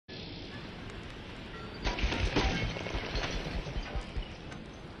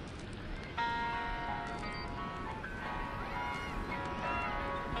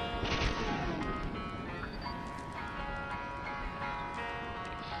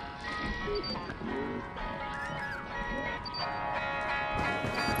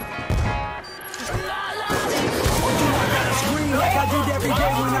Like I did every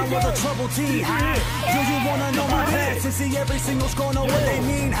day when I was a trouble teen, huh? Do you wanna know my past and see every single score, know what they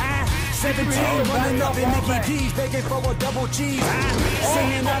mean, huh? 17, running up in Mickey D's, begging for a double cheese, huh?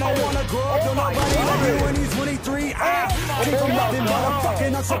 Singing I don't wanna grow up, don't nobody like me when he's 23, came from nothing but a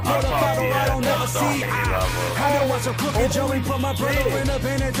fucking unsupported battle I don't never see, I know what's a crooked Joey, put my brother in a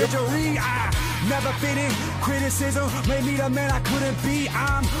penitentiary, never fitting, criticism made me the man I couldn't be.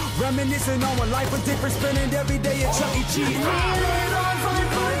 I'm reminiscing on a life of different, spending every day at Chuck E. Cheese. We live on front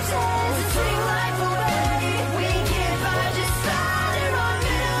porches and swing life away. We get by just sliding on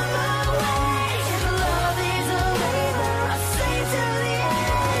minimum wage. Love is a labor, I say to the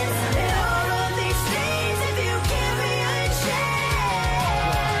end. And all of these things, if you give me a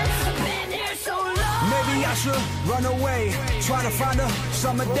chance. I've been here so long. Maybe I should run away, try to find a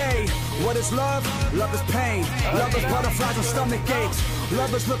summer day. What is love? Love is pain. Love is butterflies and stomach aches.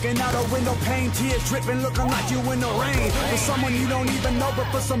 Love is looking out a window pane, tears dripping, looking like you in the rain. For someone you don't even know, but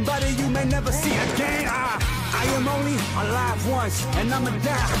for somebody you may never see again. I am only alive once, and I'ma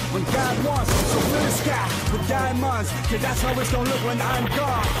die when God wants. So fill the sky with diamonds, cause that's how it's gonna look when I'm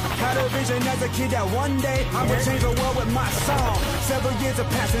gone. Had a vision as a kid that one day I'ma change the world with my song. Several years have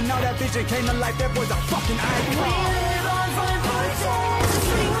passed and now that vision came to life. That was a fucking icon. We live on front porches and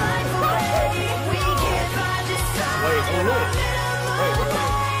swing life away. We get by just sliding on minimum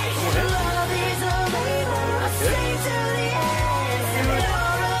wage. Love is a labor, I say to the end. And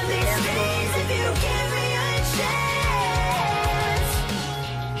all of these things, if you give me a chance.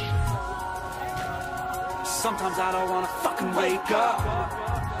 Sometimes I don't wanna fucking wake up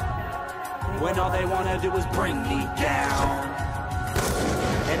when all they wanna do is bring me down.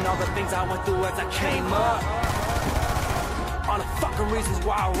 And all the things I went through as I came up are the fucking reasons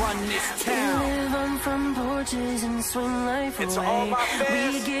why I run this town. We live on front porches and swing life away. It's all my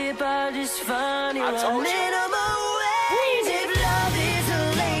fans. We get by just fine here I on told you. minimum wage. If love is a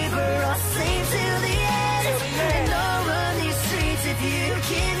labor, I'll sing till the end. And I'll run these streets if you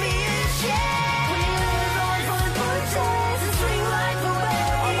give me a chance. We live on front porches and swing life away.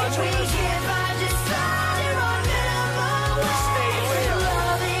 We get by just sliding on minimum wage.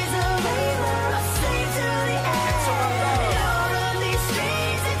 Love is a labor, I'll sing till the end. And I'll run these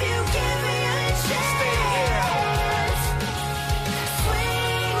streets if you give me a chance.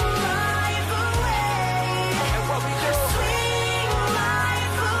 Swing life away. And what we do, Swing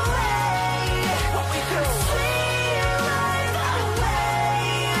life away. what we do, Swing life away.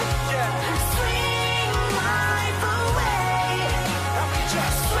 yeah. Swing life away. And we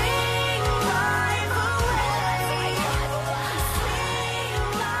just Swing life away. Swing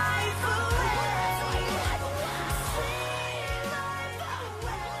life away.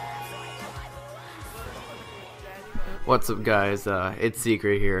 What's up, guys? It's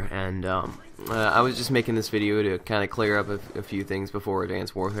Secret here, and I was just making this video to kind of clear up a few things before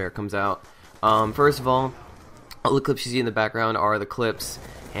Advanced Warfare comes out. First of all the clips you see in the background are the clips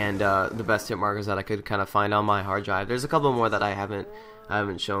and the best hit markers that I could kind of find on my hard drive. There's a couple more that I haven't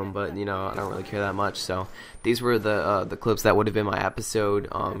shown, but you know, I don't really care that much. So these were the clips that would have been my episode.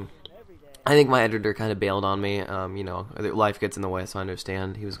 I think my editor kind of bailed on me. You know, life gets in the way, so I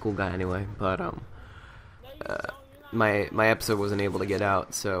understand. He was a cool guy anyway, but my episode wasn't able to get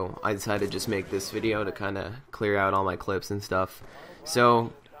out, so I decided to just make this video to kind of clear out all my clips and stuff.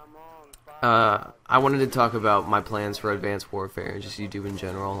 So I wanted to talk about my plans for Advanced Warfare, just YouTube in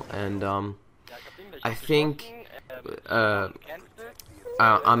general, and I think I've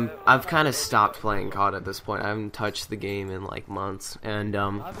kind of stopped playing CoD at this point. I haven't touched the game in like months, and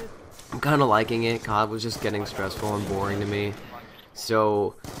I'm kind of liking it. CoD was just getting stressful and boring to me.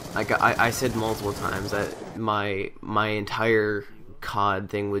 So I said multiple times that my entire CoD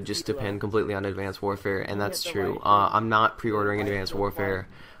thing would just depend completely on Advanced Warfare, and that's true. I'm not pre-ordering Advanced Warfare.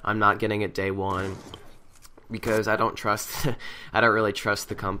 I'm not getting it day one because I don't really trust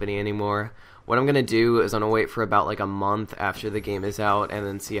the company anymore. What I'm gonna do is I'm gonna wait for about like a month after the game is out and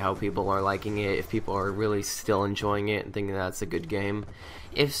then see how people are liking it, if people are really still enjoying it and thinking that's a good game.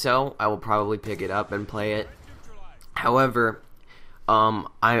 If so, I will probably pick it up and play it. However,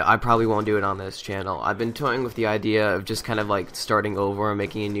 I probably won't do it on this channel. I've been toying with the idea of just kind of like starting over and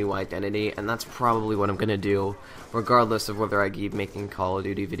making a new identity, and that's probably what I'm gonna do, regardless of whether I keep making Call of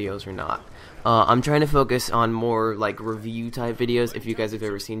Duty videos or not. I'm trying to focus on more like review type videos. If you guys have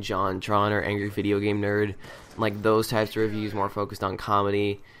ever seen JonTron or Angry Video Game Nerd, like those types of reviews, more focused on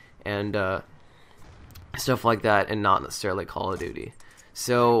comedy and stuff like that, and not necessarily Call of Duty.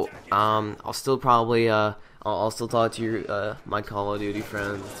 So I'll still probably I'll still talk to your my Call of Duty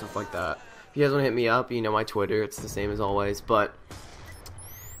friends and stuff like that. If you guys want to hit me up, you know my Twitter, it's the same as always. But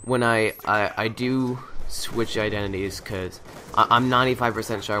when I do switch identities, because I'm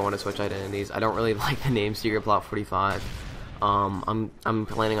 95% sure I want to switch identities. I don't really like the name Secret Plot 45. I'm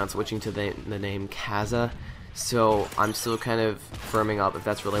planning on switching to the name Kaza. So I'm still kind of firming up if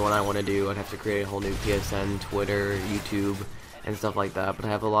that's really what I want to do. I'd have to create a whole new PSN, Twitter, YouTube, and stuff like that. But I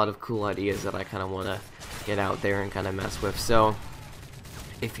have a lot of cool ideas that I kind of want to get out there and kind of mess with. So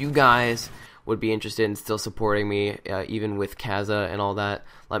if you guys would be interested in still supporting me, even with Kaza and all that,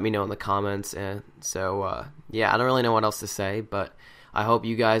 let me know in the comments. And so yeah, I don't really know what else to say, but I hope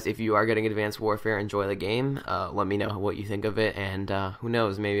you guys, if you are getting Advanced Warfare, enjoy the game. Let me know what you think of it, and who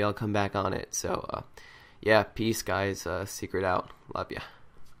knows, maybe I'll come back on it. So yeah, peace guys, Secret out, love ya.